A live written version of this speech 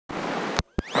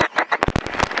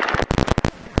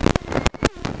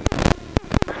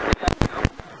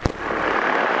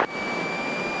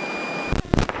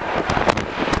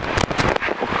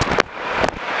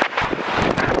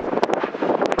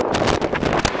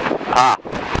Ah.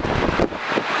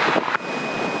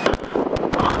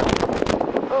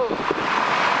 Ooh.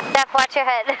 Jeff, watch your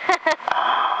head.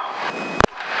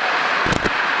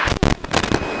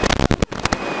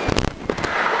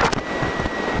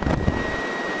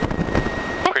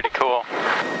 Pretty cool.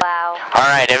 Wow. All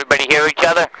right, everybody hear each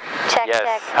other? Check, Yes.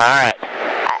 check. All right.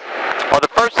 Well, the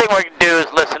first thing we're going to do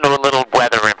is listen to a little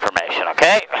weather information,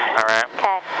 okay? All right.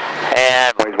 Okay.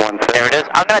 And there it is.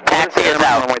 I'm going to taxi us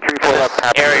out to this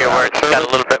area where it's got a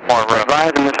little bit more room.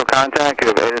 Advise initial contact. You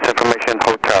have ATIS information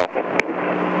hotel.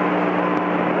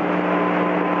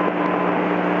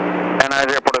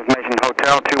 NI's airport information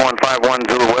hotel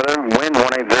 21510 Zulu weather. Wind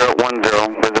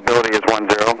 18010. Visibility is 10.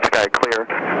 Sky clear.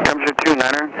 Temperature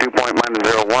 29er. Dew point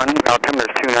 -01. Altimeter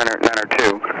is 29er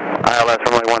 2. ILS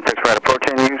runway 16 right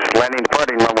approaching use. Landing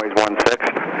departing runways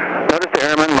 16. Notice the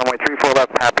airmen runway 34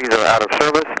 left Pappies are out of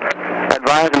service.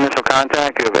 Advise initial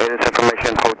contact. You have ATIS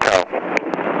information hotel.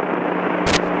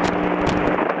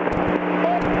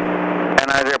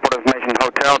 NI's airport information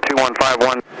hotel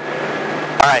 2151.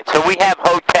 All right, so we have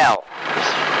hotel.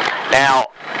 Now,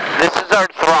 this is our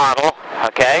throttle,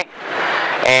 okay?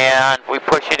 And we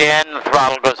push it in, the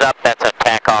throttle goes up. That's a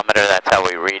tachometer. That's how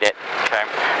we read it. Okay.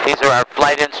 These are our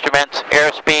flight instruments: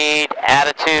 airspeed,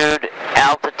 attitude,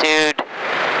 altitude,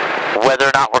 whether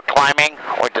or not we're climbing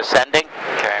or descending.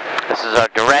 Okay. This is our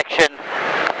direction,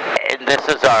 and this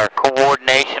is our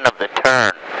coordination of the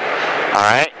turn. All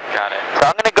right? Got it. So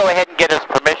I'm going to go ahead and get us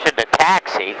permission to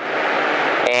taxi,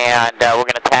 and we're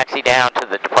going to taxi down to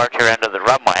the departure end of the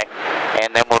runway,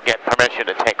 and then we'll get permission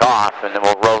to take off, and then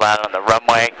we'll roll out on the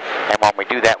runway, and when we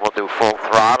do that, we'll do full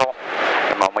throttle,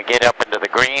 and when we get up into the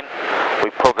green, we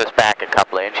pull this back a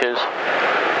couple of inches,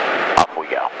 off we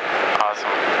go. Awesome.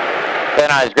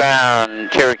 Then I was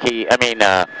ground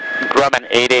Grumman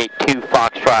 882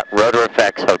 Foxtrot Rotor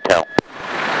F Hotel.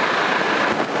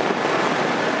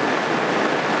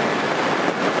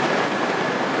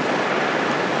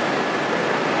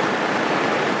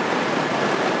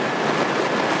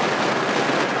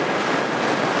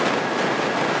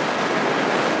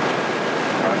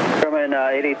 Grumman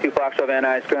 882 Foxtrot Van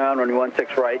Nuys ground, running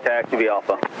 16 right, taxi via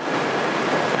Alpha.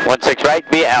 16 right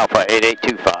via Alpha,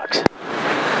 882 Fox.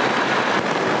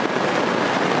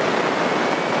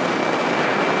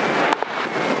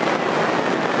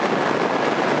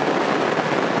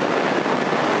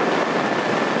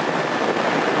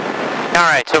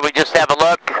 Alright, so we just have a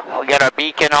look. We got our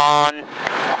beacon on.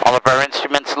 All of our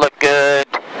instruments look good.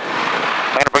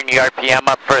 I'm going to bring the RPM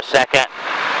up for a second.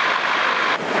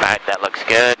 Alright, that looks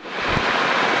good.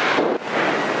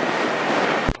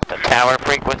 The tower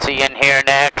frequency in here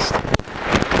next.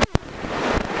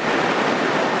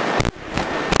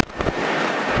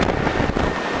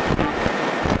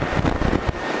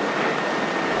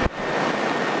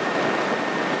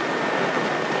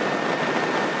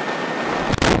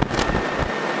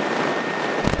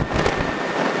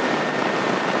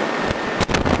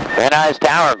 Van Nuys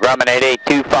Tower, Grumman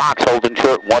 882 Fox, holding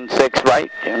short 16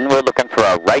 right, and we're looking for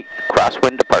a right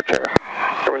crosswind departure.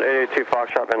 Grumman 882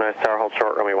 Fox, Van Nuys Tower, hold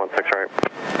short, runway 16 right.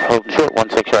 Holding short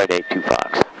 16 right, 82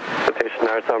 Fox. Citation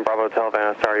Arizona Bravo Hotel,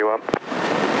 Van Nuys Tower, you up?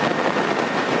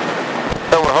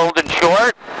 So we're holding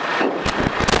short,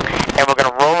 and we're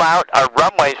going to roll out our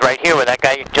runways right here where that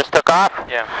guy just took off.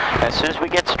 Yeah. As soon as we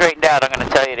get straightened out, I'm going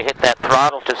to tell you to hit that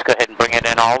throttle. Just go ahead and bring it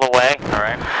in all the way. All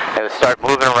right. It'll start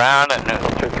moving around, and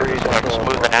it'll start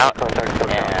smoothing out.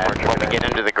 And when we get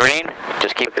into the green,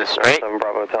 just keep this straight.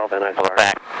 Bravo Hotel, Van Nuys Pull Tower. it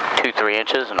back 2-3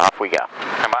 inches, and off we go.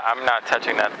 I'm not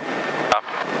touching that up.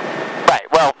 Right,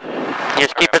 well,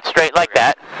 just keep it straight like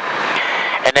that.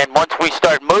 And then once we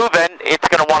start moving, it's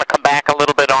going to want to come back a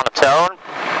little bit on its own.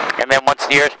 And then once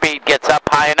the airspeed gets up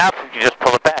high enough, you just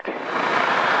pull it back.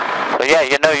 So yeah,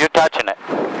 you know you're touching it.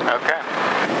 Okay.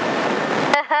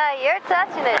 You're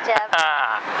touching it, Jeff.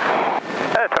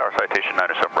 Tower citation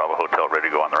 97 Bravo Hotel, ready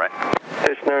to go on the right.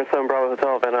 Citation 97 Bravo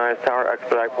Hotel, Van Nuys Tower,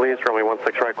 expedite please, runway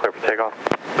 16 right, clear for takeoff.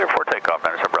 Clear for takeoff,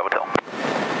 97 Bravo Hotel.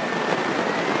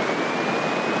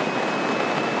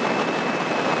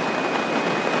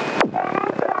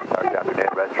 Copy,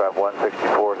 data rest drive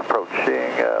 164 is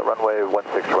approaching runway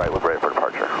 16 right, we're ready for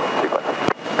departure. Sequence.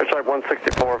 Rest drive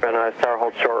 164, Van Nuys Tower,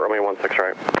 hold short, runway 16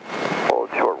 right. Hold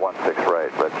short 16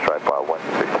 right, red stripe file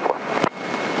 164.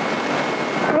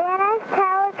 Van Nuys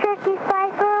Tower, Turkey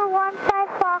Cipher, 15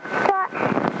 Foxtrot,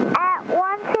 at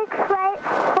 16 right,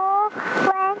 full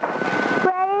length,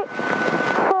 ready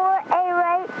for a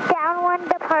right downwind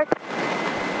departure.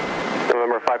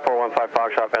 November 5415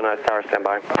 Foxtrot, Van Nuys Tower, stand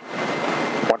by.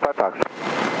 15 Fox.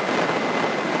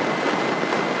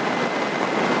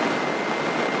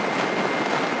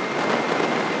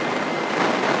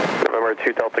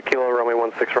 2 Delta Kilo, runway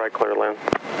 16 right, clear land.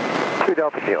 2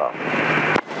 Delta Kilo.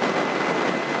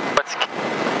 What's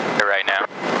here right now?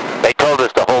 They told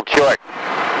us to hold short.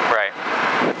 Right.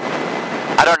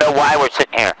 I don't know why we're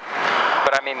sitting here.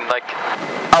 But I mean, like...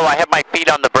 Oh, I have my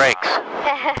feet on the brakes.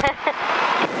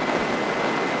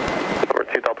 Number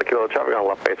 2 Delta Kilo, traffic on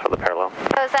left base for the parallel.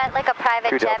 So is that like a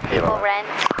private jet people rent?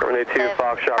 Runway 2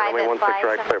 Foxtrot, runway 16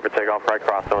 right, clear for takeoff, right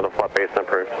cross over the flat base and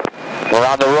approved. We're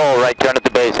on the roll, right turn at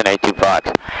the base in A2 Fox.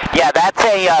 Yeah, that's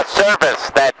a service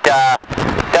that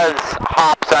does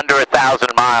hops under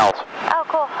 1,000 miles. Oh,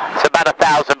 cool. It's about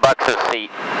 $1,000 a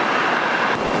seat.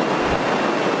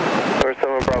 Number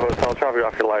 7 Bravo, tell traffic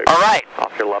off your light. All right.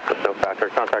 Off your left, there's no factor.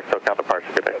 Contact SoCal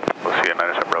departure, good day. We'll see you at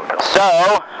 97 Roto.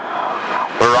 So,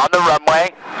 we're on the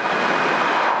runway.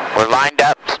 We're lined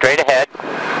up straight ahead.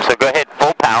 So go ahead,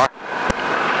 full power.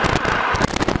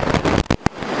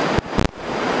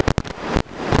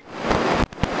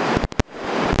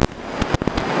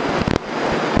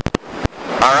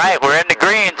 All right, we're in the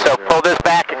green, so pull this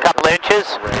back a couple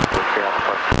inches.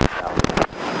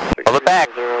 Pull it back.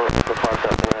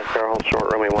 Hold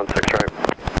short, runway 16 right.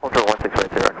 Hold short, 16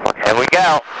 right, direct Fox. There we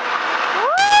go.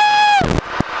 Woo!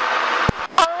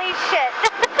 Holy shit.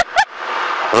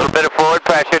 A little bit of forward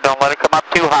pressure, don't let it come up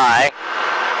too high.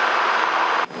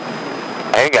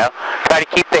 There you go. Try to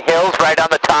keep the hills right on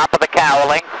the top of the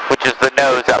cowling, which is the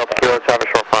nose up. Kilo, traffic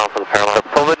short file for the parallel. So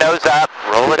pull the nose up,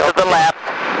 roll it to the left.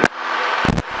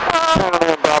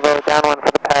 Bravo, down one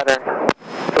for the pattern.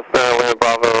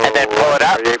 Bravo. And then pull it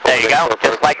up. There you go,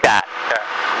 just like that.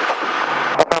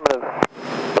 Affirmative.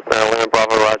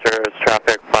 Bravo, Roger. It's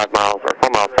traffic 5 miles or 4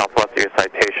 miles southwest of your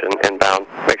citation inbound.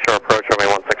 Make sure approach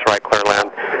runway 16 right, clear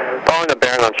land. Following the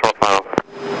bearing on short file.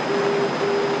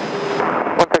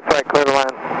 16 right, clear the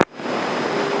land.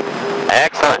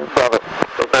 Excellent. Bravo.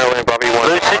 Bravo, you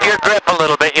want Loosen your grip a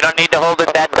little bit, you don't need to hold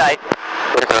it that tight.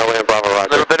 Bravo, A Roger.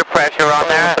 little bit of pressure on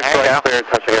there. There you go. Clear,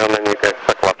 touching on, then you can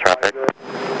expect left traffic.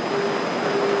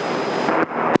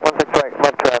 16 right,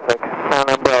 left traffic. Down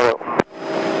in Bravo.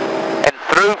 And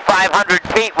through 500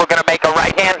 feet, we're going to make a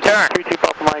right-hand turn. 3-2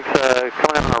 Papa Mike's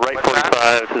coming in on the right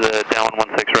 45 to the down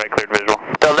 16 right, cleared visual.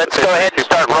 So let's go ahead and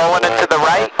start rolling it to the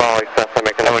right.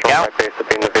 There we go.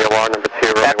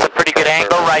 That's a pretty good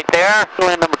angle right there.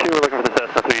 Land number 2, we're looking for the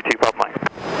Cessna 3-2 Papa Mike.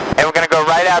 And we're going to go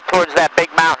right out towards that big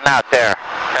mountain out there.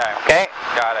 Okay. Okay?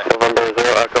 Got it. November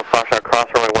 0, Echo Foxtrot, cross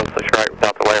runway 16 right,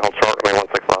 without delay, hold short, runway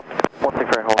 16 left. 16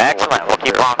 right, hold. Excellent. We'll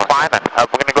keep on climbing.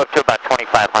 We're going to go up to about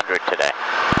 2,500 today.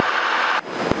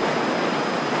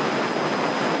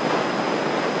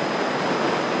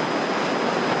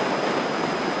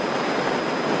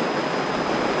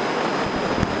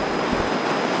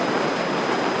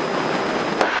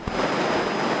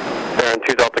 Baron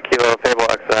 2 Delta Kilo, Fable,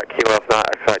 exit at Kilo, if not,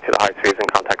 exit to the high speeds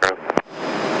and contact ground.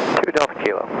 2 Delta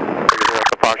Kilo.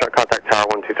 Echo Foxtrot, contact tower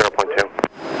 120.2.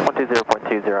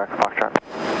 120.20, Echo Foxtrot.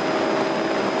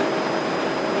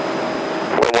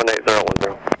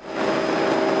 18010.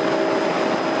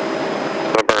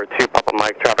 Number 2 Papa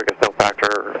Mike, traffic is no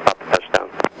factor, about to touch down.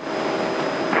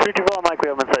 3-2 Papa Mike, we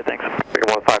have inside, thanks.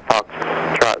 315 Fox,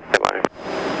 trot, stand by.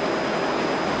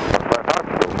 15 Fox,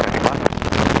 standing by.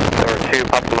 Number 2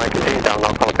 Papa Mike, continue down,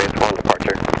 I'll call base 1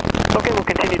 departure. Okay, we'll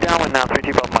continue downwind now,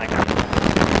 3-2 Papa Mike.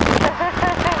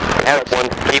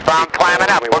 Keep on climbing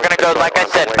up. We're going to go, like I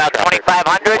said, about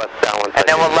 2,500, and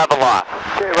then we'll level off.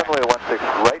 Okay, runway 16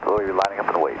 right, we'll be lining up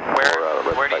in the wait.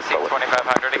 Where do you see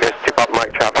 2,500 again? It's 2 Papa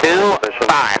Mike, traffic 2,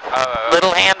 5.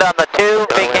 Little hand on the 2,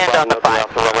 big hand on the 5.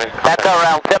 That's our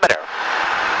altimeter.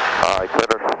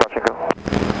 Clear, touch and go.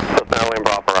 So now Lane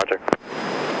Bravo, Roger.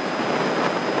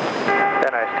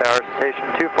 Very nice, tower, station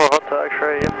 24 Hotel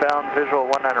X-ray, inbound, visual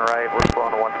 19 right, we're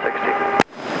flowing to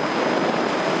 160.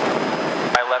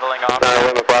 Leveling off.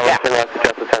 Lima Bravo, Yeah. turn left,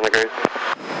 adjust to 10 degrees.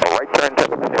 Right turn, turn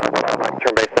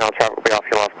base now, traffic will be off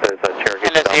your left, there's a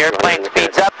Cherokee. And as the airplane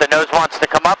speeds up, the nose wants to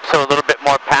come up, so a little bit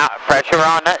more pressure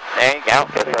on it. There you go.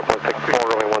 Yes, up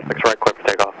 164, runway 16 right, clear for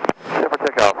takeoff. Clear for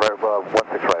takeoff, right,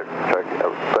 16 right, Cherokee.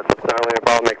 Now Lima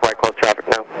Bravo, make right close traffic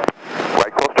now.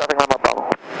 Right close traffic, Lima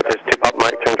Bravo. There's 2 Papa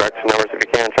Mike, turn direct to numbers if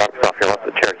you can, traffic's off your left,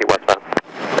 the Cherokee westbound.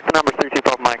 The number's 3-2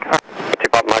 Papa Mike.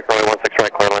 2 Papa Mike, runway 16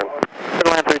 right, clear land.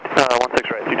 Clear land 16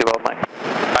 right, 3-2 Papa Mike.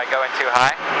 Am I going too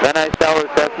high? Van Nuys Tower,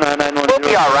 Cessna 910. We'll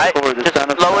be all right. Just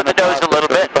lower the nose a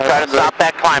little bit. Try to stop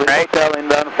that climb rate. Hotel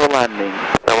inbound for landing.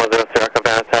 910, Echo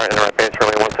Van Nuys Tower, in the right base,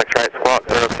 runway 16 right, squawk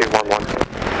 0211.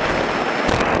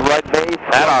 Right base.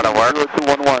 That ought to work.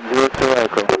 0211, 02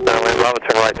 Echo. Now Lane Bravo,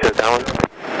 turn right to downwind.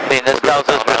 See, this tells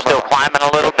us we're still climbing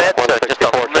a little bit, so just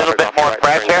a little bit more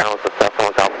pressure.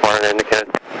 Indicated.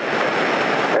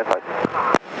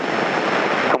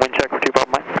 Wind check for 2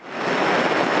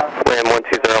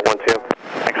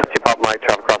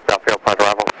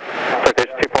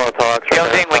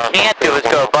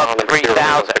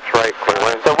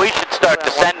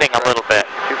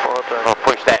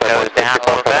 down a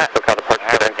little bit.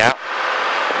 There we go.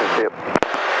 See you.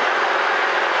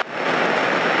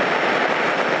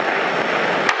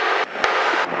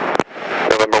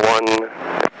 November 1.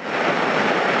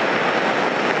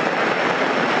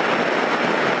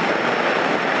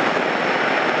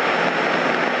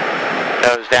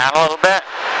 Nose down a little bit.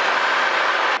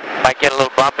 Might get a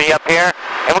little bumpy up here.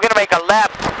 And we're going to make a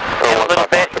left in a little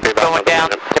bit going down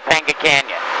Topanga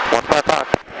Canyon. 15 Fox.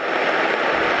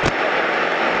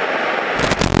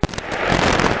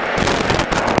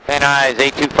 Van Nuys,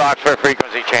 82 Fox for a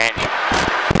frequency change.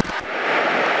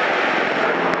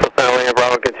 Finally,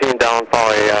 Bravo, continue down,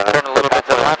 follow Turn a little bit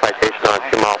to the left. Citation on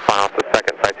 2 mile final. The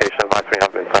second citation advice we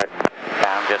have inside.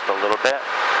 Down just a little bit.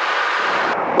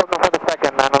 Looking for the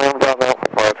second, 911 Bravo.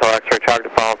 ROTOR X-ray charge to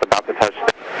follow, it's about to touch.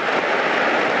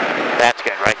 That's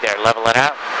good right there, leveling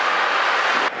out.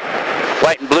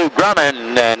 White and blue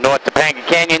Grumman, north Topanga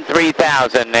Canyon,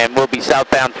 3,000, and we'll be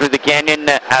southbound through the canyon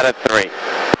out of 3.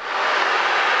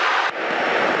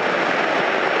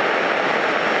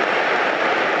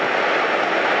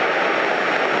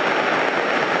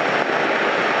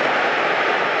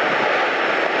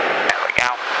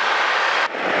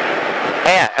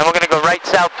 Yeah, and we're going to go right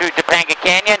south through Topanga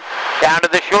Canyon, down to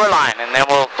the shoreline, and then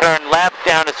we'll turn left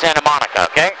down to Santa Monica,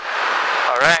 okay?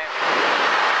 All right.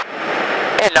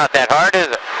 It's not that hard,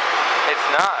 is it? It's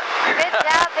not. Good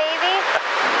job, baby.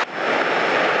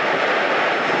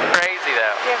 Crazy,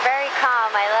 though. You're very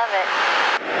calm. I love it.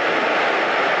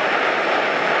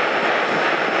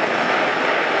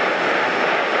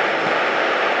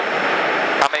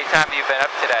 How many times have you been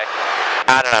up today?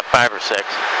 I don't know, 5 or 6.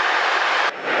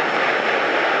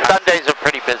 Sunday's a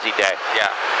pretty busy day.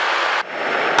 Yeah.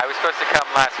 I was supposed to come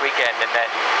last weekend, and then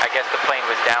I guess the plane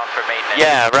was down for maintenance.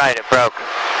 Yeah, right, it broke.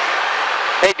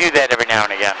 They do that every now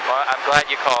and again. Well, I'm glad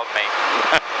you called me.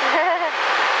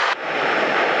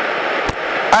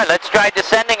 All right, let's try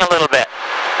descending a little bit.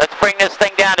 Let's bring this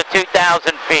thing down to 2,000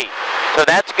 feet. So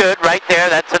that's good right there.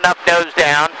 That's enough nose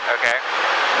down. Okay.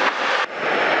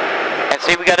 And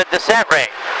see, we got a descent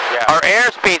rate. Yeah. Our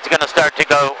airspeed's going to start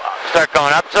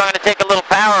going up, so I'm going to take a little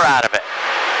power out of it.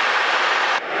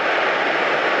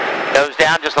 Nose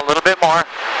down just a little bit more.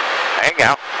 There you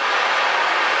go.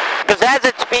 Because as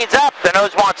it speeds up, the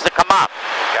nose wants to come up.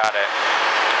 Got it.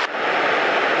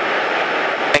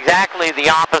 Exactly the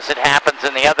opposite happens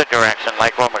in the other direction,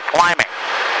 like when we're climbing.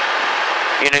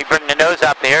 You know, you bring the nose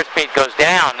up, the airspeed goes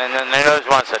down, and then the nose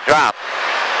wants to drop.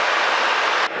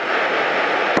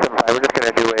 We're just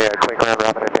going to do a quick round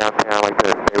robin at downtown. I'd like to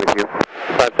stay with you.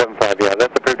 575, yeah,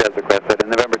 that's approved as requested. In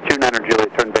November 29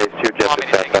 Juliet, turn base 2, Jeff Want me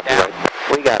to take Tobler it down?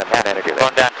 right. We got him, manager.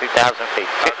 Going down 2,000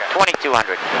 feet. Okay.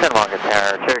 2,200. Santa Monica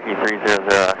Tower, Cherokee 300,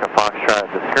 Echo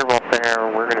Foxtrot, the Skirble Center.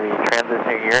 We're going to be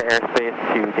transitioning your airspace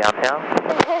to downtown.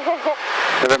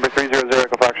 November 300,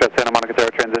 Echo Foxtrot, Santa Monica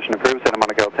Tower, transition approved. Santa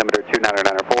Monica altimeter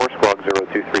 29904, squawk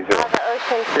 0230. Oh, the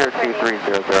ocean's so pretty.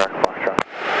 02300, Echo Foxtrot.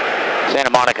 Santa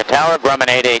Monica Tower,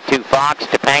 Grumman 882 Fox,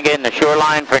 Topanga in the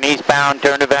shoreline for an eastbound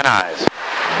turn to Van Nuys.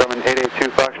 Grumman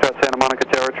 882 Foxtrot, Santa Monica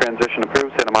Tower, transition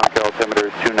approved. Santa Monica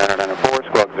altimeter 29904,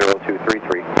 squawk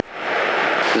 0233.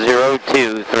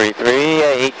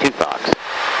 0233, 82 Fox.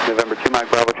 November 2 Mike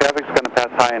Bravo traffic's going to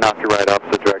pass high and off your right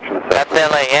opposite direction of That's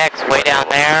LAX, way down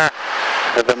there.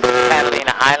 November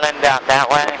Catalina Island out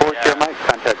that way. 4 Sierra Mike,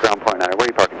 contact ground point 9. Where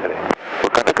are you parking today?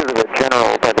 We're going to go to the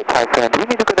general by the Typhoon. Do we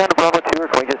need to go down to Bravo 2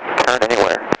 or can we just turn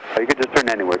anywhere? You could just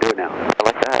turn anywhere. Do it now. I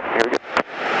like that. Here we go.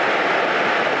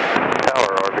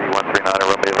 Tower, RV139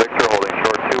 Romeo Victor, holding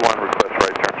short 21, request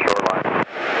right turn shoreline.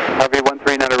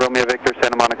 RV139 Romeo Victor,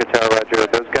 Santa Monica Tower, roger.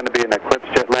 There's going to be an Eclipse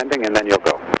jet landing and then you'll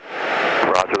go.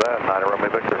 Roger that, 9 Romeo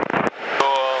Victor.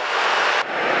 Cool.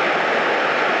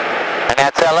 And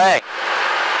that's LA.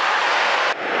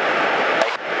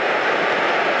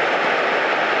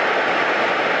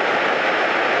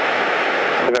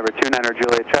 November 29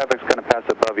 Juliet traffic's going to pass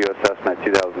above you, Cessna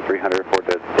 2300 for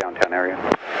the downtown area.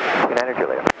 29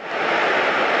 Juliet.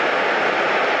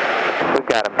 We've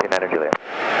got him, 29 Juliet.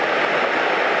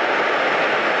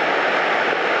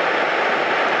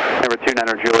 Number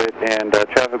 29 Juliet, and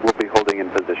traffic will be holding in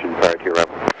position prior to your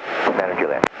arrival. 29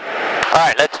 Juliet. All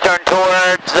right, let's turn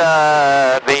towards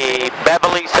the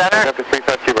Beverly Center. Number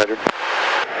 352, roger.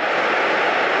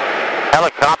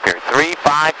 Helicopter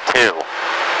 352.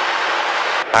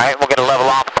 All right, we're going to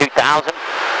level off 2,000,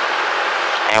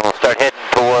 and we'll start heading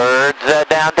towards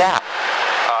downtown.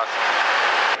 Awesome.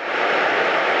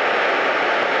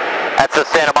 That's the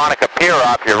Santa Monica Pier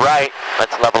off your right.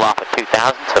 Let's level off at 2,000,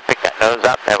 so pick that nose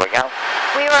up. There we go.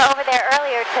 We were over there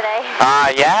earlier today.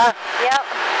 Yeah? Yep.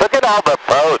 Look at all the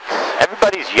boats.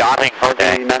 Everybody's yachting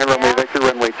today. RV 9 runway Victor,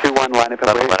 runway 21, line up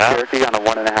and wait, Cherokee on a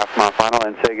 1.5 mile final,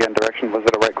 and say again direction, was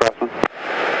it a right crosswind?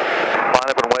 Line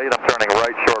up and wait, I'm turning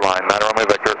right shoreline, 9 runway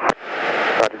Victor.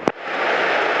 Roger.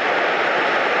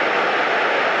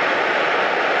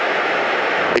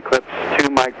 Eclipse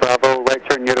 2 Mike Bravo, right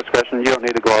turn your discretion, you don't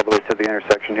need to go all the way to the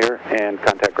intersection here, and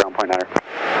contact ground point 9.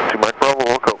 2 Mike Bravo,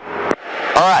 we'll go.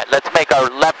 All right, let's make our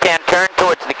left-hand turn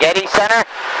towards the Getty Center.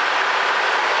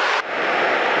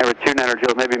 Number 29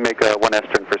 Jules, maybe make a 1S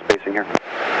turn for spacing here.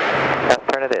 Left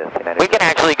turn it is. We can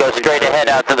actually go straight ahead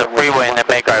out to the freeway and then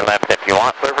make our left if you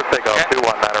want. Clear for takeoff, 21,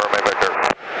 9 runway Victor.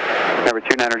 Number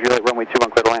 29 Juliet, runway 21,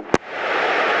 clear to land.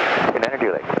 29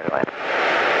 Juliet, clear to land.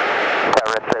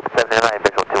 Red Stripe 789,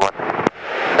 visual 21.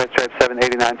 Red Stripe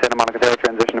 789, Santa Monica Tower,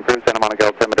 transition approved, Santa Monica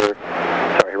altimeter.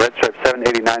 Sorry, Red Stripe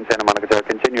 789, Santa Monica Tower,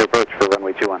 continue approach for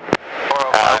runway 21.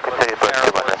 Continue approach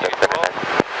 21, Red Stripe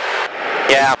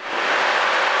 789. Yeah.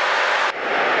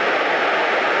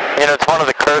 You know, it's one of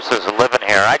the curses of living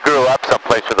here. I grew up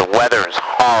someplace where the weather is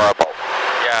horrible.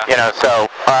 Yeah. You know, so,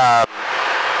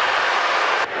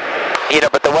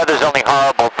 but the weather's only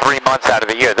horrible 3 months out of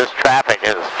the year. This traffic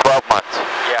is 12 months.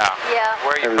 Yeah. Yeah.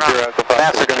 Where are you from?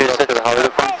 Massachusetts. Hey,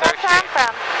 that's where I'm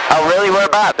from. Oh, really?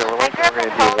 Whereabouts? I grew up in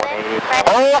Holden. Right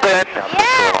Holden?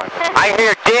 Yeah. I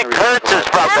hear Dick Hertz is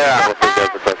from there.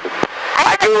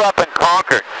 I grew up in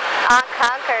Concord. On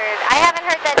Concord. I haven't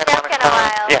heard that joke in a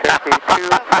while. Yeah.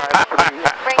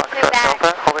 Brings me back.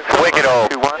 Wicked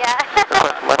old. Yeah.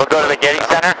 We'll go to the Getty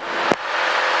Center.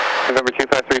 November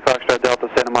 253 Foxtrot Delta,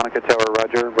 Santa Monica Tower,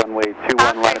 Roger. Runway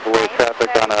 21, line up away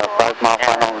traffic on a 5 mile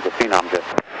final with a Phenom jet.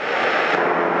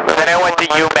 Then I went to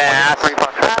UMass.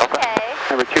 Okay.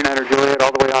 Number 29 Juliet,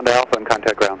 all the way on to Alpha and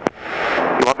contact ground.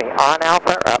 You want me on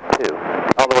Alpha or up to?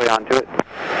 All the way on to it.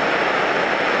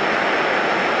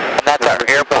 And that's our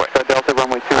airport. Foxtrot Delta,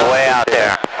 runway 21. Way out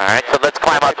there. All right, so let's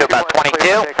climb up to about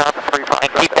 22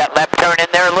 and keep that left turn in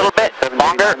there a little bit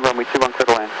longer. Runway 21, clear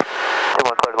to land.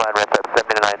 21 clear to land, Red Stripe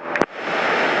 789.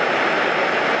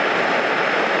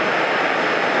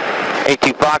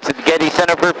 82 Fox at the Getty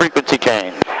Center for frequency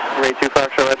change. Ray 2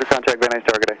 Foxtrot, Roger, contact Van Nuys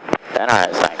Tower, good day. Then all right,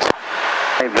 thanks.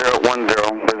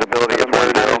 8010, visibility is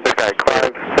 10, sky clear.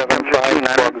 759,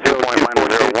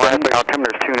 0.01,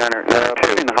 altimeter is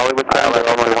 2992. In Hollywood,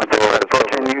 runway 16,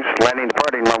 continues, landing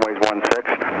departing runways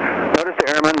 16. Notice the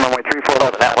airman, runway 34,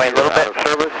 Over that way a little bit. out of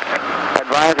service.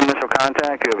 Advise initial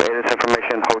contact, you have ATIS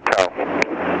information, hotel.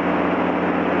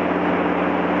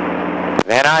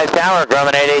 Van Nuys Tower,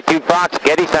 Grumman 882 Fox,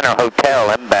 Getty Center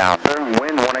Hotel, inbound.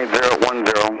 Wind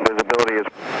 18010, visibility is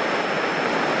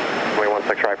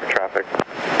 16 right for traffic.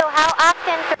 So how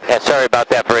often... Yeah, sorry about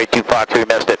that for 82 Fox, we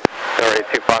missed it. Sorry,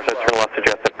 82 Fox, turn left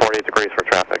suggested 48 degrees for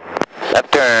traffic.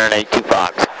 Left turn, 82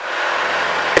 Fox.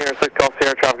 Sierra 6 Golf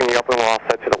Sierra, traffic in the upland will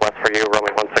offset to the west for you,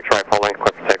 runway 16 right, full length,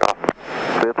 clear for takeoff.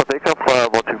 Clear for takeoff,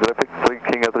 multi graphic,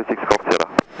 King 36 Golf Sierra.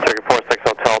 Turkey 46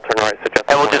 Hotel, turn right suggested.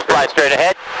 And we'll just fly straight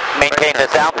ahead, maintain this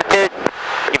altitude,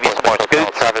 give you some more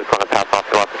scoots. Traffic is going to pass off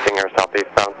to left to King Air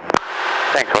southeastbound.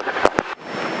 Thanks, 16.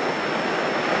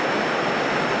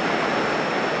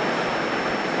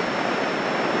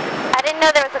 I didn't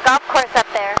know there was a golf course up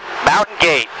there. Mountain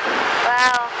Gate.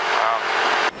 Wow.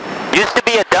 Used to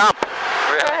be a dump.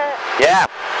 Really? Yeah.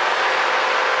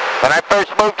 When I first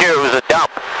moved here, it was a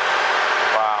dump.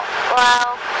 Wow.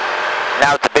 Wow.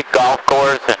 Now it's a big golf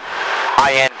course and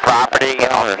high-end property. You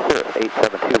know. Here,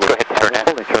 872. Let's go ahead and turn in.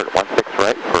 Holding short 16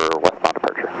 right for westbound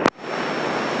departure.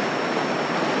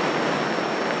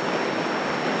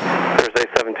 Thursday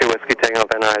 72 Whiskey, taking off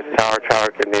Van Nuys Tower,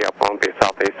 traffic in the upland, be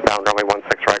southeastbound, runway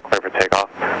 16 right, clear for takeoff.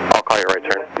 I'll call you right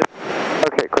turn.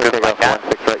 Okay, clear to takeoff,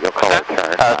 16 right, you'll call it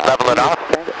turn. Level it off.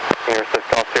 King Air 6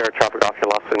 Golf Sierra, traffic off your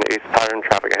left in the east pattern,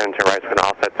 traffic ahead and to your right is going to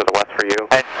offset to the west for you.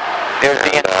 And there's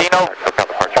the Encino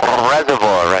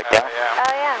Reservoir right there. Yeah.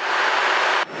 Oh, yeah.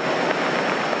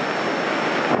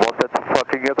 What's that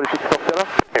fucking other 6 Golf Sierra?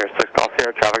 King Air 6 Golf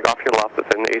Sierra, traffic off your left is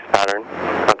in the east pattern.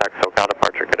 Contact SoCal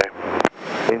departure, good day.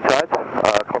 Inside,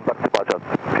 contact departure.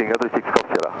 King other 6 Golf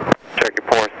Sierra. Cherokee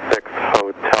 46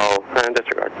 Hotel, and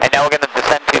disregard. And now we're going to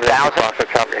descend 2,000. Foxtrot,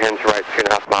 traffic ahead and to your right,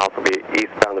 2.5 miles will be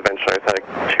eastbound eventually, heading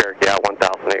Cherokee out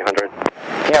 1,800.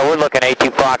 Yeah, we're looking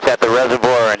 82 Fox at the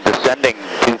reservoir and descending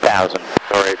 2,000.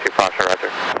 Sorry, 82 Foxtrot,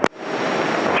 roger.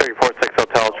 Cherokee 46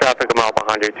 Hotel, traffic a mile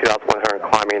behind you, 2,100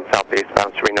 climbing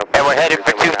southeastbound, should be no... And we're headed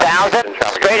for 2,000?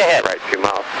 Straight ahead. Right, 2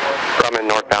 miles. Grumman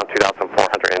northbound, 2,400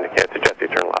 indicated, suggest you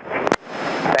turn left.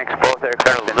 Thanks, both there.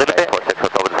 Turn a little bit.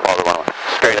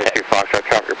 Straight ahead. 82 Foxtrot,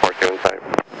 traffic report to inside.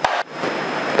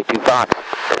 82 Fox.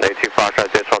 From 82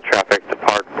 Foxtrot, digital traffic,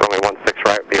 depart, runway 16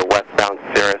 right, be a westbound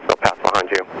Sirius, they'll pass behind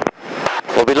you.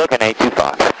 We'll be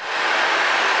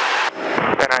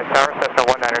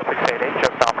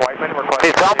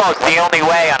It's almost the only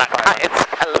way on a... It's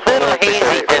a little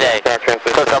hazy today, so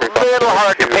it's a little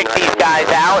hard to pick these guys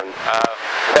out.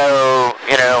 So,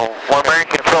 you know, when we're in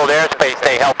controlled airspace,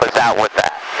 they help us out with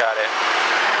that. Got it.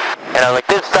 You know, like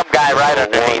there's some guy right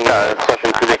underneath us.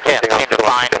 I can't seem to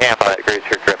find him, but...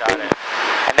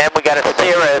 And then we got a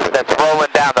Cirrus that's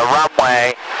rolling down the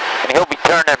runway, and he'll be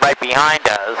turning right behind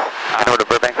us. I know the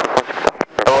Burbank.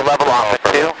 So we'll level off at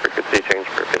 2. Frequency change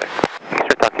for today.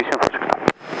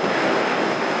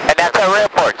 And that's our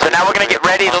airport. So now we're going to get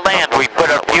ready to land. We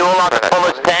put our fuel on the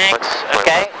fullest tanks,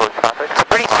 okay? It's a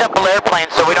pretty simple airplane,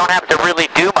 so we don't have to really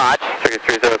do much.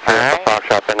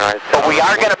 Right. But we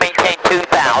are going to maintain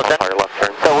 2,000.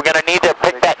 So we're going to need to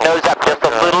pick that nose up just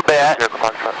a little bit.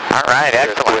 All right,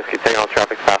 excellent. Whiskey tank,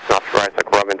 traffic fast enough to rise,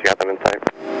 like rubbing to get them inside.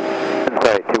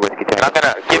 Inside, 2 whiskey tank. I'm going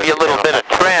to give you a little bit of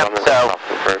trim, so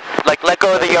like let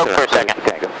go of the yoke for a second.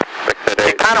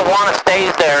 It kind of want to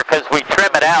stay there because we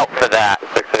trim it out for that.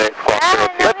 688,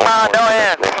 Flip on, no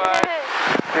hands.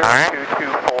 All right.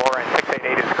 224 and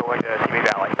 688 is going to Simi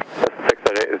Valley.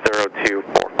 688 is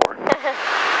 0244.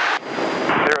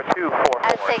 0244.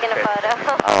 I was taking a photo.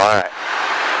 Oh, all right.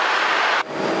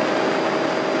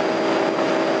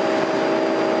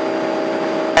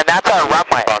 And that's our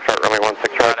runway. Foxtrot, runway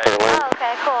 16 right, clear to land. Oh,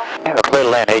 okay, cool. Clear to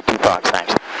land, 82 Fox,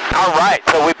 thanks. All right,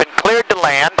 so we've been cleared to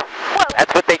land. Whoa.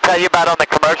 That's what they tell you about on the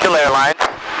commercial airlines.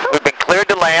 We've been cleared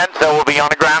to land, so we'll be on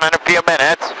the ground in a few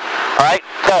minutes. All right,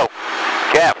 so,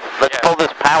 Jeff, let's pull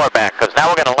this power back, because now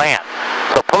we're going to land.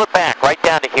 So pull it back right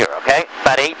down to here, okay?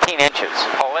 About 18 inches.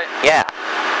 Pull it? Yeah.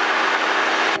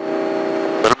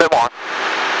 A little bit more.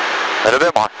 A little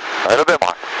bit more. A little bit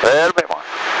more. A little bit more.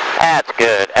 That's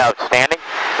good. Outstanding.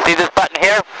 See this button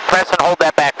here? Press and hold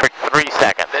that back for 3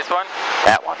 seconds. This one?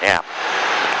 That one, yeah.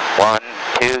 1,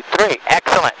 2, 3.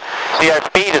 Excellent. See, our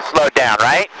speed is slowed down,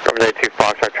 right? Over to 82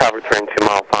 Foxtrot, traffic turn 2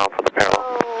 miles an hour for the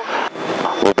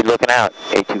parallel. We'll be looking out.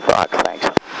 82 Fox, thanks.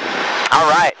 All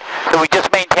right. So we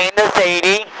just maintain this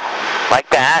 80, like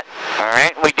that. All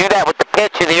right. We do that with the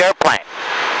pitch of the airplane.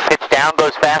 Pitch down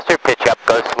goes faster, pitch up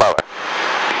goes slower.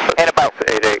 And about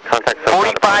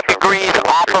 45 degrees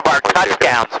off of our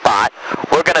touchdown spot,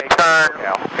 we're going to turn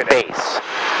base.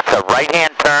 It's a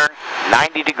right-hand turn,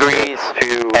 90 degrees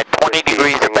at 20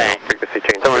 degrees of bank.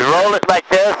 So we roll it like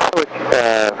this,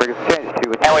 and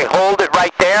we hold it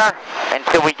right there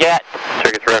until we get...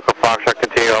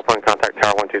 Continue up on contact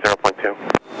tower 120.2.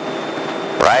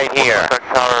 Right here.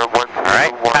 All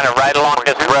right, kind of right along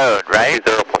this road, right?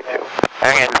 0.2.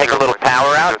 I'm going to take a little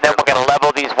power out, and then we're going to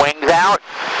level these wings out.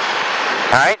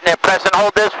 All right, and then press and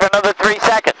hold this for another 3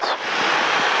 seconds.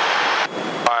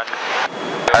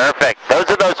 Perfect. Those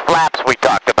are those flaps we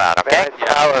talked about, okay?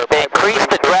 They increase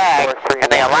the drag,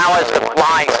 and they allow us to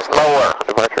fly slower.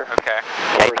 Okay.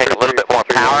 Okay, take a little bit more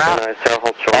power out.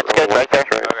 That's good right there.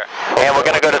 Okay. And we're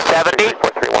going to go to 70.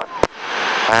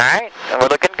 All right, and we're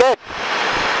looking good.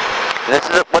 This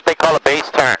is what they call a base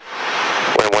turn.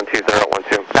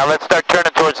 120.12. Now let's start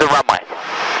turning towards the runway.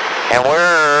 And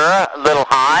we're a little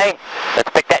high. Let's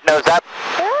pick that nose up.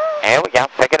 There we go.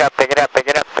 Pick it up, pick it up, pick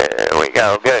it up. There we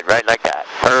go. Good, right like that.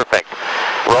 Perfect.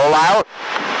 Roll out.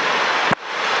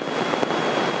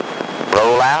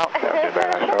 Roll out.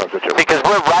 Because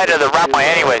we're right of the runway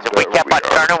anyways. If we kept on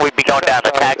turning, we'd be going down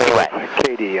the taxiway.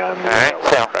 All right,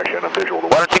 so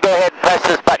why don't you go ahead and press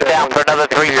this button down for another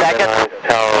 3 seconds?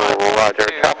 Roger.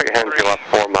 Traffic hands you up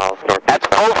 4 miles north. That's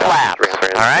full flaps.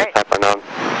 All right.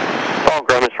 All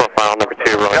ground is profile number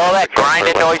 2. You know all that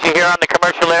grinding noise you hear on the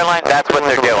commercial airlines? That's what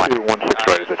they're doing. 16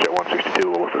 right is at jet 162.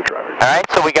 We'll look for the traffic. All right,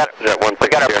 so we got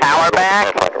our power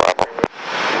back,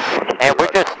 and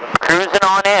we're just cruising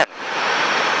on in.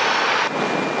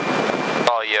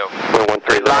 All you.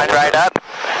 Line right up.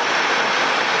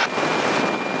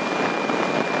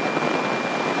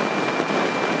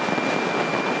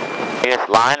 You just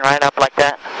line right up like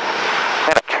that.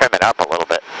 I'm going to trim it up a little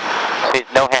bit. See,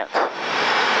 no hands.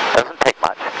 Doesn't take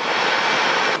much.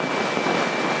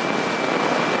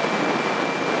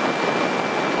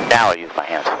 Now I'll use my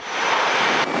hands.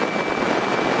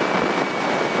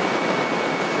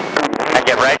 I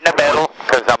get right in the middle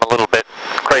because I'm a little bit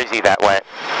crazy that way.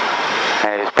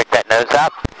 And I just pick that nose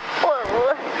up.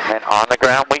 Whoa. And on the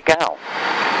ground we go.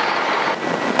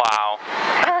 Wow.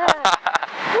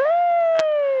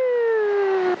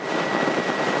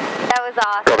 That was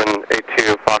awesome. Golden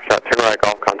 82 Foxtrot, turn right,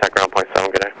 golf, contact ground point 7,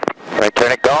 good day. Right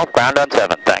turn at golf, ground on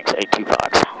 7, thanks, 82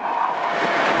 Fox.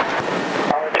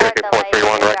 Cherokee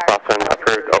 431, right crossing,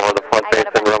 approved over the flood base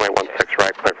and runway 16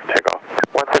 right, clear for takeoff.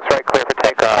 16 right, clear for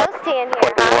takeoff. Toasty in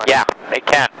here, huh? Yeah, they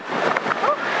can.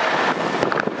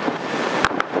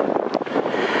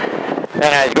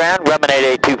 And as ground,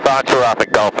 runway 82 Foxtrot off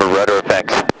at Golf for ROTOR F.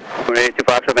 82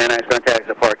 Foxtrot, Van Nuys, going to taxi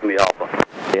the park and be Alpha.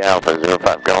 Yeah, Alpha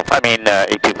 05 Golf. I mean,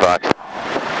 82 Fox.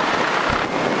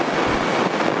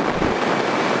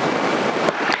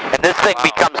 And this thing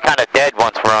becomes kind of dead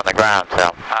once we're on the ground,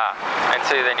 so. And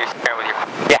so then you're steering with your...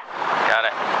 Yeah. Got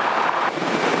it.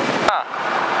 Huh.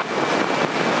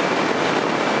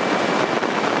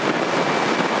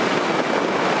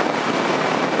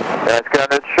 That's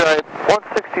grounded straight.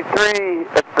 163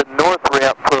 at the north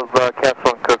ramp of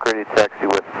Castle and Cook, ready to taxi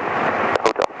with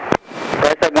hotel.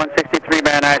 Right side 163,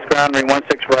 Van Nuys, ground, ring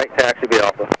 16 right, taxi be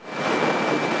Alpha.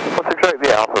 16 right,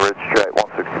 the Alpha, Ridge straight,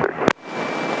 163.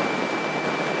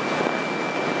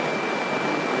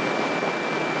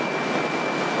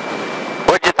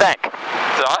 What'd you think?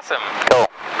 It's awesome. Cool.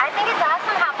 I think it's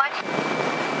awesome how much...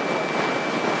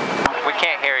 We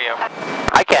can't hear you.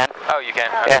 I can. Oh, you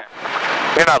can? Yeah.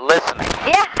 You're not listening.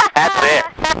 Yeah. That's it.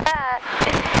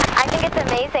 I think it's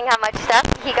amazing how much stuff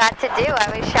he got to do. I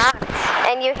was shocked.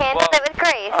 And you handled it with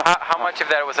grace. How much of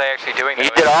that was I actually doing?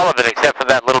 You did all of it except for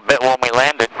that little bit when we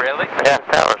landed. Really? Yeah.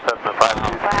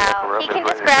 Wow. He can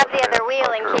just grab the other wheel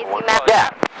in case you mess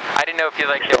Yeah. up. I didn't know if you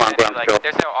like...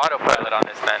 there's no autopilot on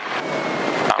this then.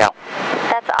 No.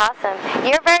 That's awesome.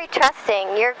 You're very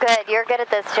trusting. You're good. You're good at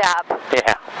this job.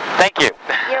 Yeah. Thank you.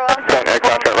 You're welcome.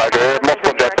 Contract Roger.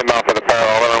 Multiple jets inbound for the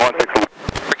parallel, 161.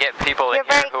 Forget people in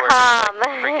You're here very who are calm.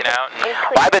 freaking out. And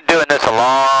Well, I've been doing this a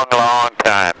long, long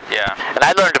time. Yeah. And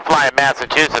I learned to fly in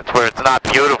Massachusetts where it's not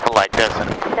beautiful like this and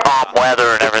calm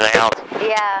weather and everything else.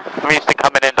 Yeah. I'm used to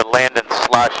coming into land and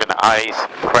slush and ice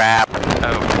and crap.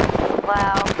 Oh.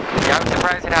 Wow. Yeah, I'm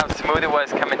surprised at how smooth it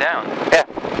was coming down. Yeah.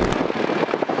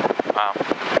 Wow.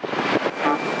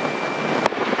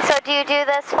 So do you do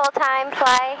this full-time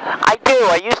fly? I do.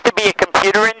 I used to be a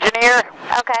computer engineer.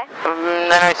 Okay.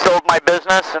 And then I sold my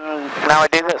business and now I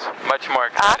do this. Much more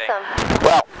exciting. Awesome.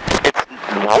 Well, it's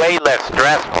way less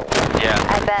stressful. Yeah.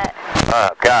 I bet. Oh,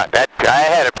 God. I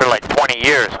had it for like 20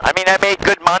 years. I mean, I made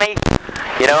good money,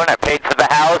 you know, and I paid for the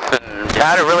house, and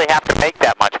I don't really have to make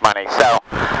that much money. So,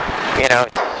 you know,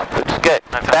 it's good.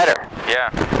 It's better.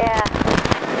 Yeah. Yeah.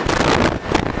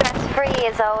 Stress-free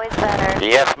is always better.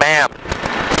 Yes, ma'am.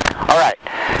 All right.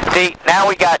 See, now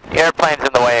we got airplanes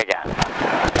in the way again.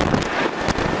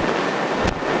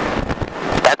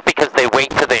 That's because they wait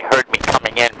till they heard me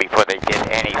coming in before they did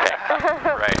anything.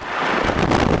 Right.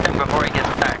 And before he gets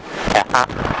back. Uh-huh.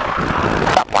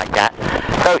 Something like that.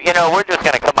 So, you know, we're just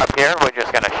going to come up here. We're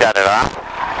just going to shut it off.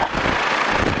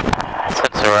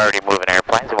 Since they're already moving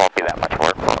airplanes, it won't be that much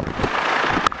work for them.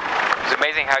 It's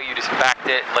amazing how you just backed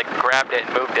it, like grabbed it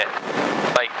and moved it.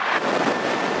 Like...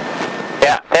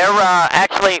 Yeah, they're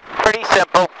actually pretty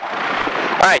simple.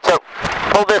 All right, so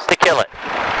pull this to kill it.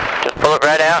 Just pull it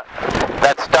right out.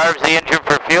 That starves the engine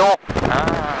for fuel.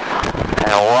 And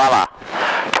voila.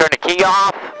 Turn the key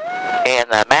off and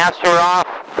the master off.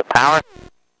 The power